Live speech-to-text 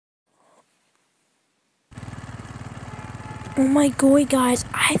Oh my god, guys,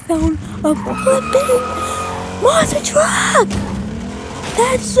 I found a flipping monster truck!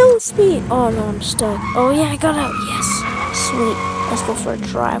 That's so sweet! Oh no, I'm stuck. Oh yeah, I got out. Yes, sweet. Let's go for a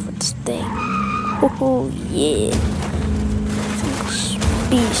drive with this thing. Oh yeah.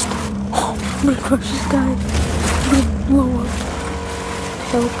 Beast. Oh, I'm gonna crush this guy. I'm gonna blow up.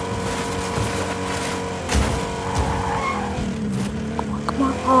 Help. Come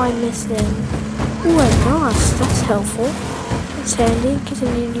on. Oh, I missed him. Oh my gosh, that's helpful. That's handy.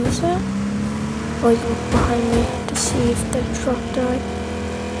 Continue to use that. Oh, you look behind me to see if the truck died.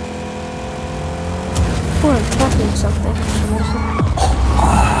 Oh, I'm tracking something.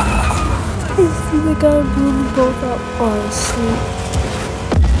 I see the guy blew me both up. Oh, that's sweet.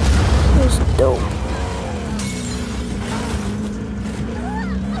 It was dope.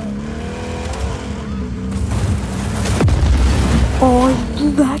 Oh, you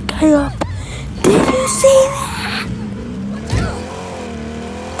blew that guy up. Did you see that?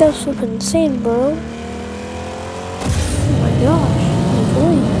 That was flipping insane, bro. Oh my gosh.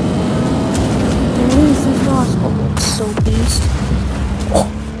 Boy. There is this lost. Oh, it's so beast. Oh,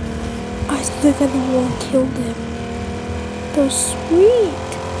 I think I the one killed him. That was sweet.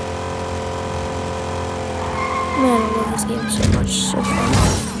 Man, I love this game so much. So fun.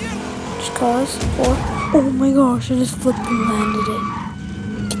 Just cause. Oh my gosh, I just flipped and landed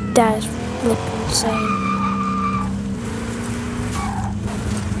it. That is flipping insane.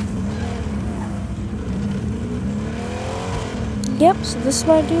 Yep, so this is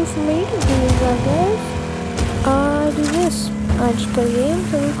what I do for my YouTube videos, guys. I do this. I just play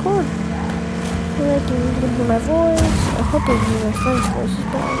games and record. I can hear my voice. I hope I can hear my friends' voices,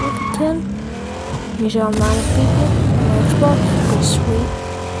 but I really can. Usually I'm not people on Xbox. Pretty sweet.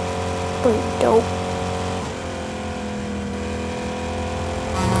 Pretty dope.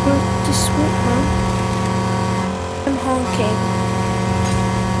 Pretty sweet, man. I'm honking.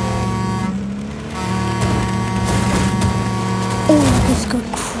 Oh, this got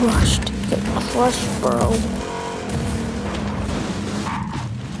crushed. Get crushed, bro.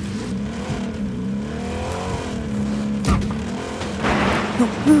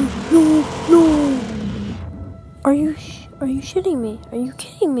 No. Are you shitting me? Are you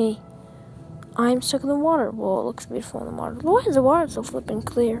kidding me? I'm stuck in the water. Well, it looks beautiful in the water. Why is the water so flipping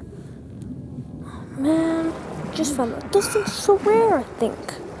clear? Man, just found that. Those things are so rare, I think.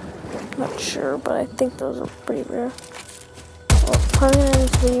 I'm not sure, but I think those are pretty rare. Well, probably gonna end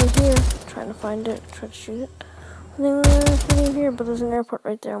this video here. Trying to find it, try to shoot it. I think we're gonna end this video here, but there's an airport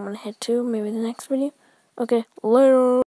right there I'm gonna head to. Maybe the next video. Okay, later.